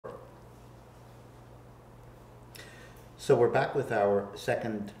So we're back with our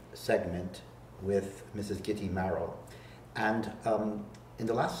second segment with Mrs. Gitty Maryl. And in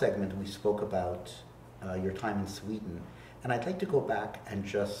the last segment, we spoke about your time in Sweden. And I'd like to go back and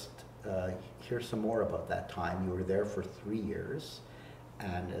just hear some more about that time. You were there for 3 years.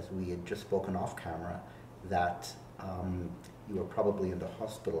 And as we had just spoken off camera, that you were probably in the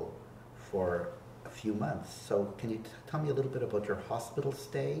hospital for a few months. So can you tell me a little bit about your hospital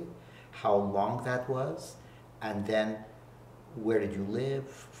stay, how long that was, and then where did you live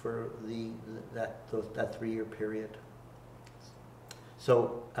for that 3-year period?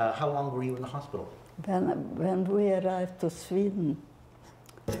 So how long were you in the hospital? When we arrived to Sweden,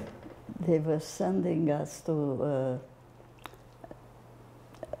 they were sending us to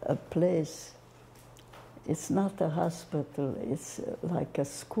a place. It's not a hospital, it's like a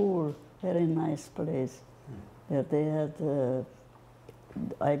school, very nice place. Where they had,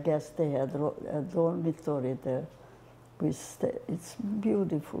 I guess they had a dormitory there. It's a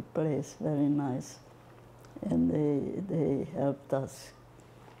beautiful place, very nice. And they helped us.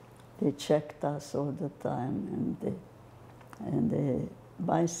 They checked us all the time,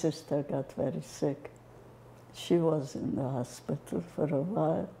 my sister got very sick. She was in the hospital for a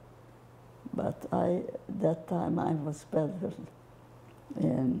while, but that time I was better,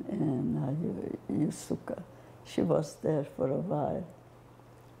 and I used to go. She was there for a while,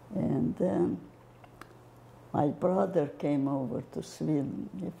 and then my brother came over to Sweden.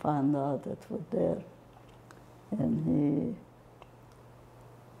 He found out that we're there, and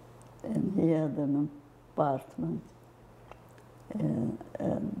he had an apartment,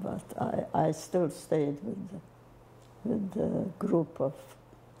 but I still stayed with the group of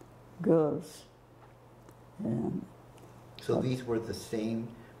girls. And so these were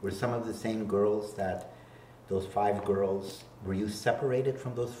some of the same girls those 5 girls, were you separated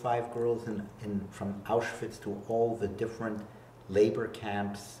from those 5 girls from Auschwitz to all the different labor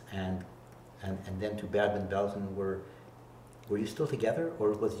camps and then to Bergen-Belsen? Were you still together,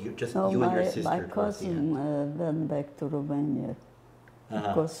 or was you just you and your sister? My cousin went back to Romania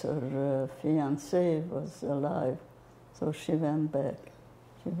because her fiancé was alive, so she went back.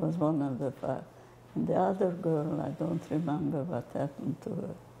 She was one of the 5. And the other girl, I don't remember what happened to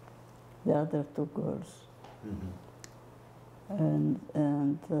her. The other 2 girls. Mm-hmm.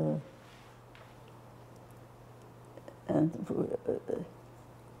 And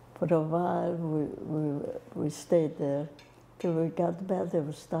for a while we stayed there till we got better.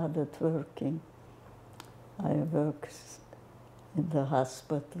 We started working. I worked in the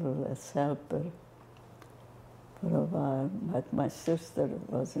hospital as helper for a while, but my sister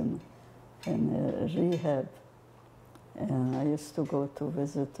was in rehab, and I used to go to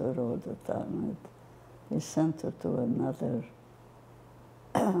visit her all the time. We sent her to another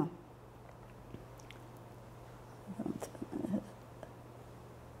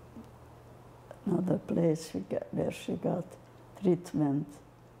place where she got treatment,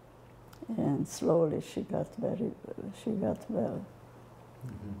 and slowly she got well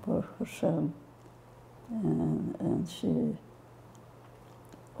for herself, and she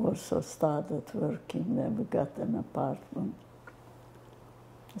also started working. Then we got an apartment,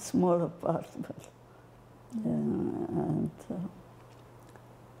 a small apartment.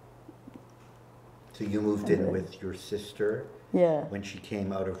 So you moved in with your sister when she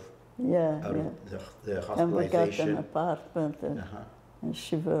came out of the hospitalization? And we got an apartment, and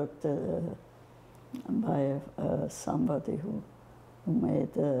she worked by somebody who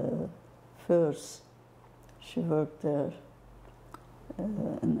made furs. She worked there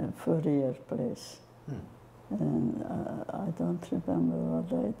in a furrier place. And I don't remember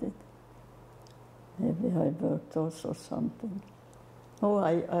what I did. Maybe I worked also something. Oh,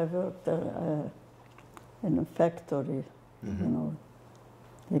 I worked in a factory, you know.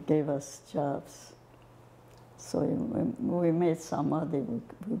 They gave us jobs. So we made some money. We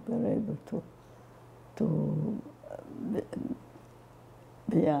were able to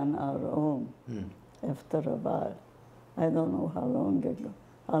be on our own after a while. I don't know how long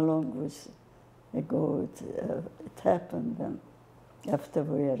ago it happened then, after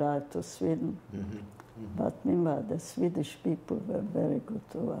we arrived to Sweden. But meanwhile, the Swedish people were very good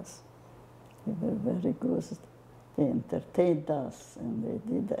to us. They were very good. They entertained us, and they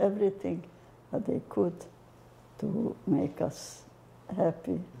did everything that they could to make us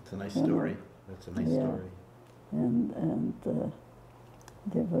happy. It's a nice story. That's a nice story. And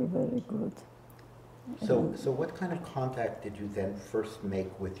they were very good. So what kind of contact did you then first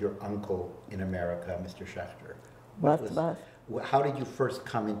make with your uncle in America, Mr. Schechter? How did you first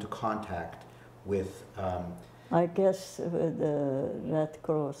come into contact with... I guess with the Red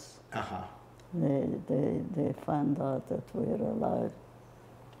Cross. they found out that we were alive,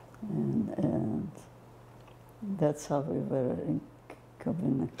 and that's how we were in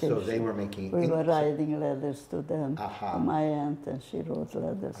communication. So they were making... We were writing letters to them. Aha. To my aunt, and she wrote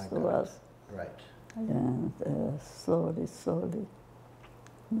letters I to got us. it. Right. And slowly,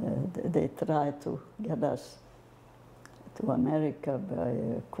 they tried to get us to America by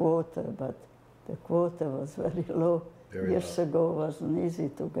a quota, but the quota was very low. Years ago, it wasn't easy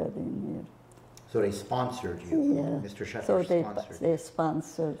to get in here. So they sponsored you? Yeah. Mr. Sheffer So sponsored they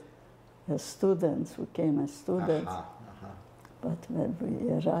sponsored students who came as students. But when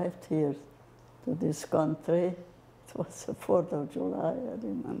we arrived here to this country, it was the 4th of July, I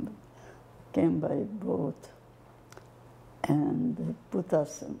remember. Came by boat, and they put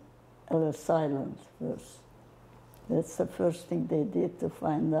us in Ellis Island first. That's the first thing they did to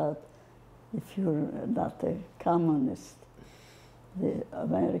find out if you're not a communist.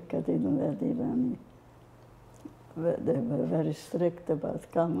 America didn't let in any. They were very strict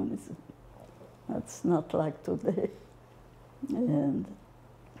about communism. That's not like today. And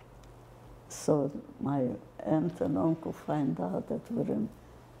so my aunt and uncle find out that we're in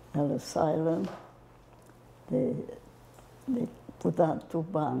Ellis Island. They put out 2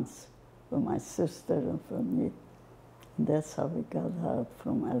 bonds for my sister and for me. And that's how we got out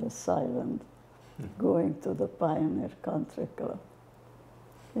from Ellis Island, going to the Pioneer Country Club.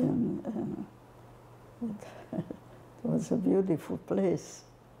 And it was a beautiful place.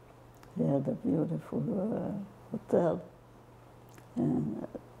 They had a beautiful hotel. And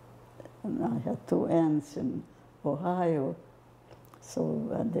I had 2 aunts in Ohio. So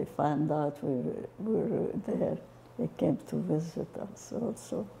when they found out we were there, they came to visit us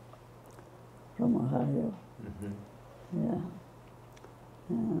also from Ohio. Yeah.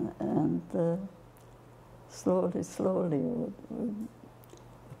 And slowly, the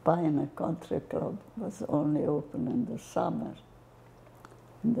Pioneer Country Club was only open in the summer.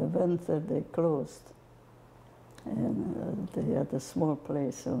 In the winter, they closed. And they had a small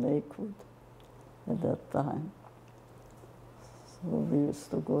place in Lakewood at that time. So we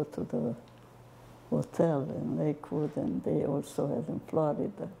used to go to the hotel in Lakewood, and they also had in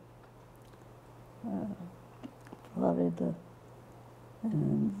Florida.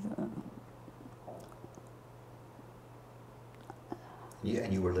 And yeah,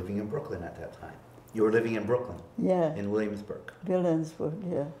 and you were living in Brooklyn at that time. You were living in Brooklyn? Yeah. In Williamsburg? Williamsburg,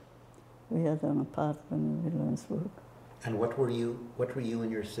 yeah. We had an apartment in Williamsburg. And what were you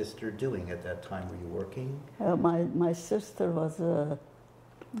and your sister doing at that time? Were you working? My sister was a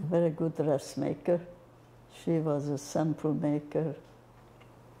very good dressmaker. She was a sample maker,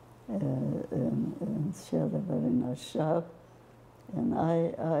 and she had a very nice shop. And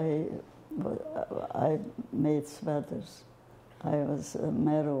I made sweaters. I was a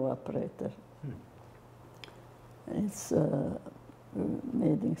Maryl operator. It's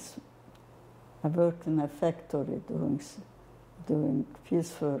I worked in a factory doing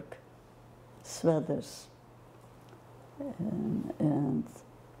piecework sweaters, and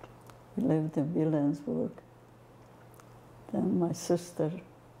we lived in Williamsburg. Then my sister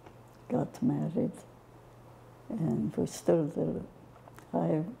got married, and we still did.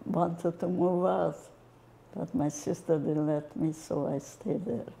 I wanted to move out, but my sister didn't let me, so I stayed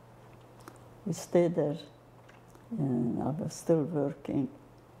there. We stayed there, and I was still working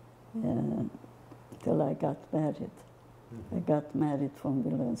till I got married. I got married from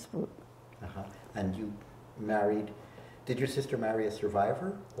Williamsburg. And you married, did your sister marry a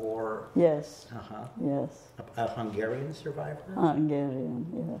survivor, or? Yes, yes. A Hungarian survivor? Hungarian,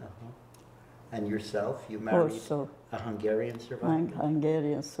 yeah. And yourself, you married Also, a Hungarian survivor?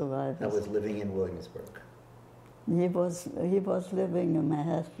 Hungarian survivor. That was living in Williamsburg? He was living in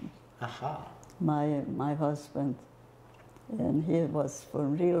Manhattan. My husband, and he was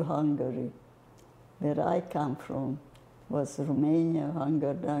from real Hungary. Where I come from was Romania,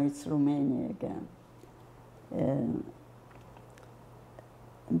 Hungary, now it's Romania again. And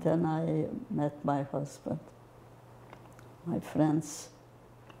then I met my husband. My friend's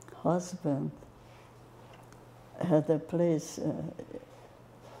husband had a place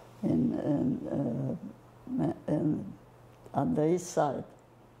on the east side.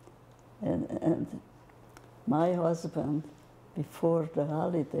 And my husband, before the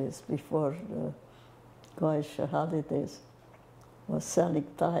holidays, before the Goyish holidays, was selling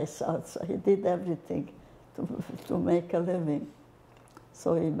ties outside. He did everything to make a living.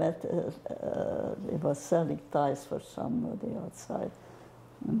 So he was selling ties for somebody outside.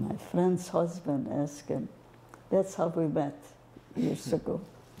 And my friend's husband asked him, that's how we met years ago.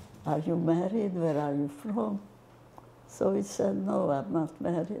 Are you married? Where are you from? So he said, no, I'm not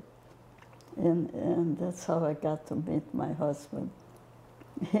married. And that's how I got to meet my husband.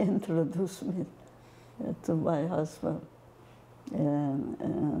 He introduced me to my husband,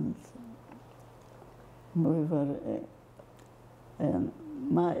 and we were, and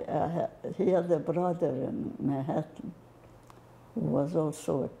he had a brother in Manhattan who was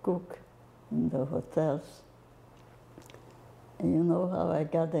also a cook in the hotels. And you know how I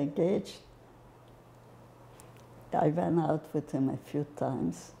got engaged? I went out with him a few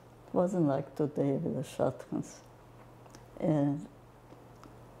times. It wasn't like today with the shotguns. And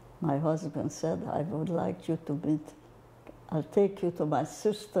my husband said, I would like you to meet, I'll take you to my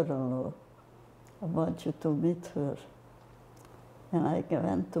sister-in-law. I want you to meet her. And I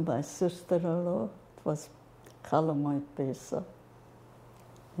went to my sister-in-law. It was Kalamoy Pesa.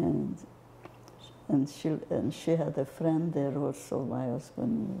 And she had a friend there also, my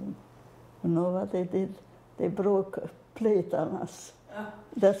husband knew. You know what they did? They broke a plate on us.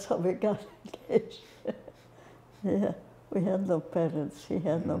 That's how we got engaged. Yeah, we had no parents. He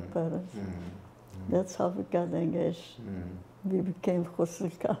had no parents. That's how we got engaged. We became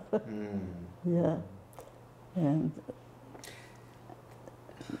Husilka. Yeah, and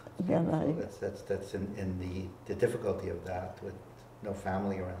then that's in the difficulty of that with no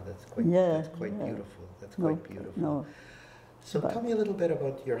family around. That's quite beautiful. That's quite beautiful. No. So tell me a little bit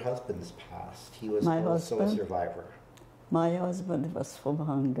about your husband's past. He was also a survivor. My husband was from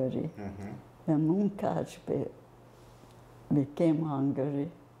Hungary. And Munkács became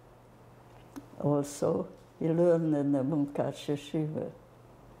Hungary. Also, he learned in the Munkács yeshiva.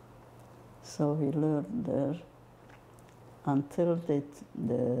 So he learned there until he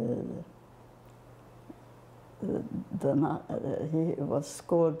was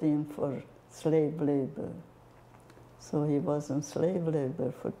called in for slave labor. So he was in slave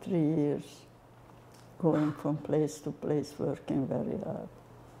labor for 3 years, going from place to place, working very hard,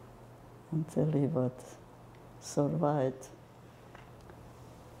 until he was survived.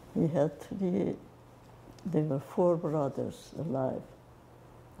 He had there were 4 brothers alive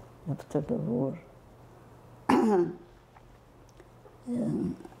after the war. And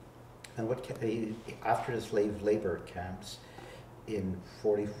after the slave labor camps in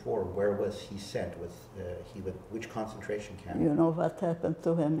 '44, where was he sent? Which concentration camp? You know what happened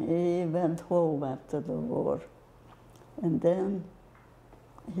to him? He went home after the war, and then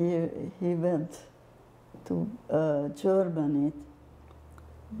he went to Germany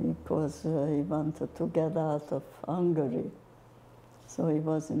because he wanted to get out of Hungary. So he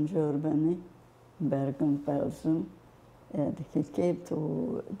was in Germany, Bergen-Belsen, and he came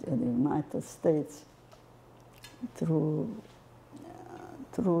to the United States through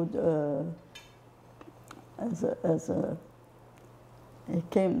he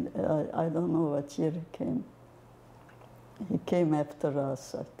came, I don't know what year he came. He came after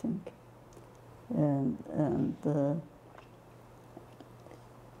us, I think. And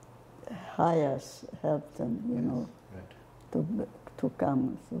Hayas helped him, you know, to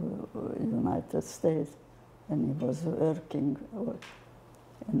come to the United States. And he was working,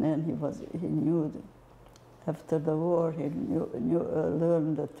 and then he knew, after the war, he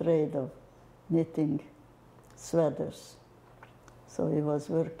learned the trade of knitting sweaters. So he was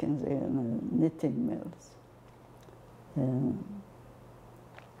working in knitting mills. And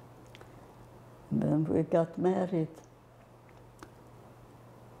then we got married.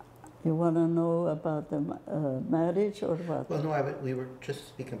 You want to know about the marriage or what? Well, no, we were just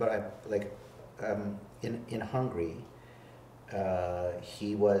speaking about, in Hungary,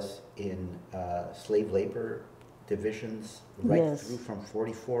 he was in slave labor divisions through from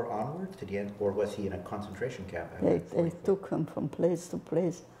 '44 onward to the end, or was he in a concentration camp? They took him from place to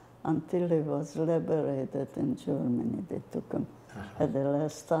place until he was liberated in Germany. They took him at the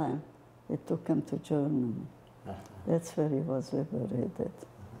last time. They took him to Germany. That's where he was liberated.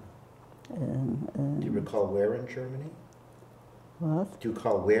 Do you recall where in Germany? What? Do you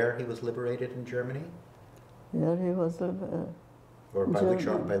recall where he was liberated in Germany? Where he was liberated? Or by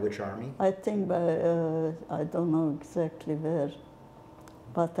which army? I think by, I don't know exactly where,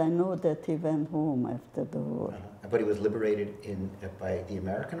 but I know that he went home after the war. But he was liberated by the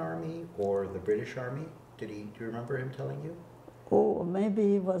American army or the British army? Do you remember him telling you? Oh, maybe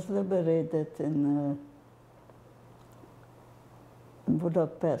he was liberated in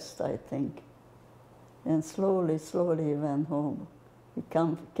Budapest, I think. And slowly he went home. He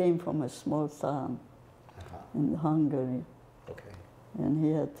came from a small town in Hungary. Okay. And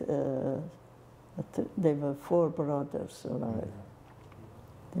he had, there were 4 brothers alive.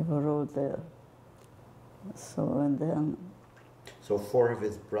 They were all there. So, and then... So 4 of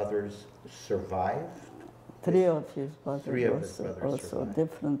his brothers survived? Three of his Three of his brothers brothers also survived.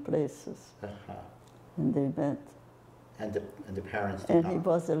 different places, and they met. And the parents did And not. he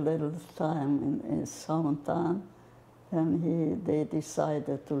was a little time in summertime, and they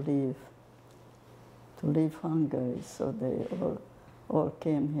decided to leave Hungary, so they all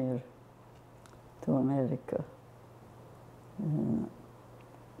came here to America.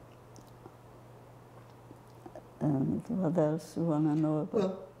 And what else you want to know about?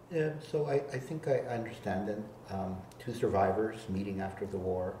 Well, yeah, so I think I understand then. Two survivors meeting after the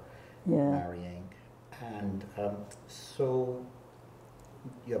war, marrying. And so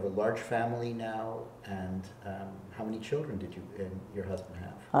you have a large family now, and how many children did you and your husband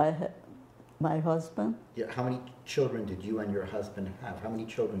have? My husband? Yeah, how many children did you and your husband have? How many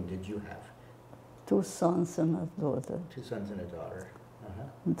children did you have? 2 sons and a daughter. 2 sons and a daughter.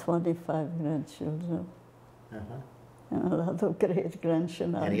 And 25 grandchildren. Uh-huh. And a lot of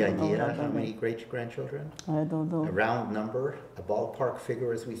great-grandchildren. Any idea how many great-grandchildren? I don't know. A round number, a ballpark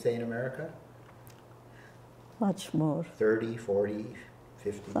figure, as we say in America? Much more. 30, 40,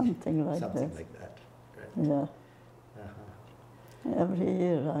 50? Something like Something that. like that. Right. Yeah. Uh-huh. Every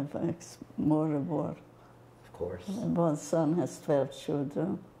year I've more and more. Of course. And one son has 12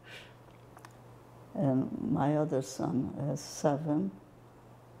 children, and my other son has 7.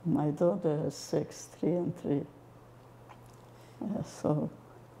 My daughter has 6, 3 and 3. So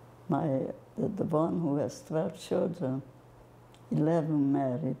the one who has 12 children, 11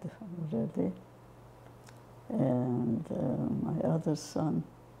 married already, and my other son,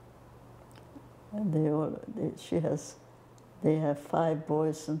 and they have 5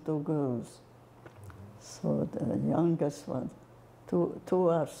 boys and 2 girls. So the youngest one, two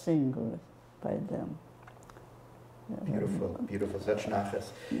are single by them. Beautiful, beautiful, such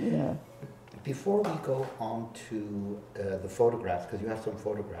nachas. Yeah. Before we go on to the photographs, because you have some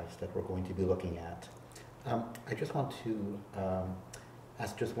photographs that we're going to be looking at, I just want to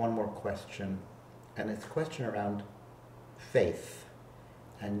ask just one more question, and it's a question around faith.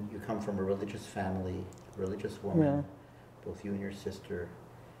 And you come from a religious family, religious woman, both you and your sister,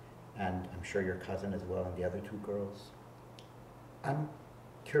 and I'm sure your cousin as well, and the other 2 girls. I'm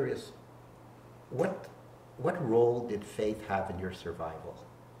curious, what role did faith have in your survival?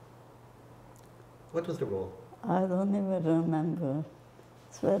 What was the role? I don't even remember.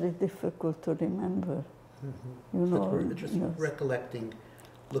 It's very difficult to remember. Mm-hmm. You know, but we're just recollecting,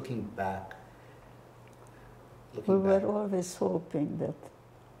 looking back. We were always hoping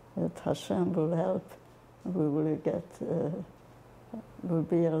that Hashem will help. We will we'll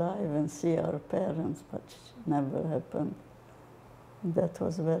be alive and see our parents, but it never happened. That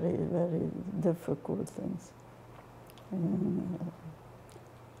was very, very difficult things.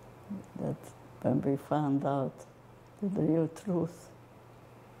 That when we found out the real truth,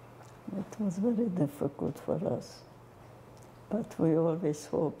 it was very difficult for us. But we always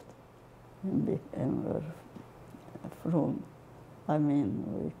hoped and were from. I mean,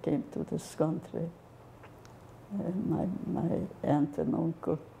 we came to this country. My aunt and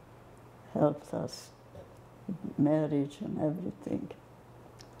uncle helped us with marriage and everything.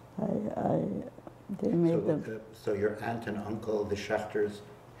 They made so your aunt and uncle, the Schachters,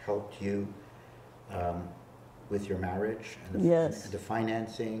 helped you with your marriage and the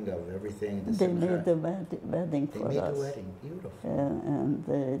financing of everything. They made the wedding for us. They made the wedding, beautiful. And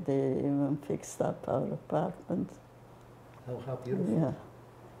they even fixed up our apartment. Oh, how beautiful! Yeah,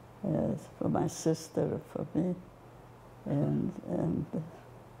 yes, for my sister, for me, and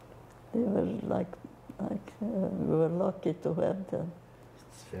they were like we were lucky to have them.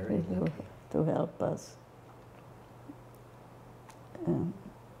 It's very lucky. To help us. And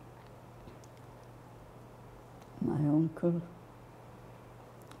my uncle,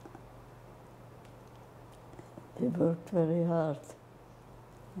 he worked very hard,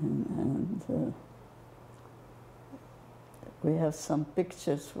 and we have some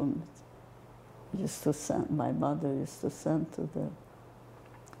pictures from it. My mother used to send to them.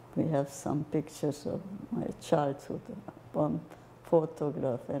 We have some pictures of my childhood, one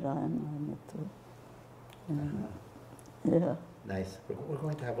photograph that I'm yeah. Nice. We're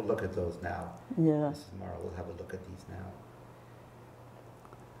going to have a look at those now. Yeah. Mrs. Maryl will have a look at these now.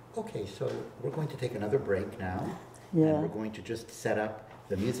 Okay, so we're going to take another break now. Yeah. And we're going to just set up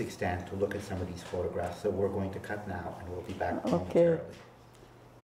the music stand to look at some of these photographs. So we're going to cut now, and we'll be back momentarily.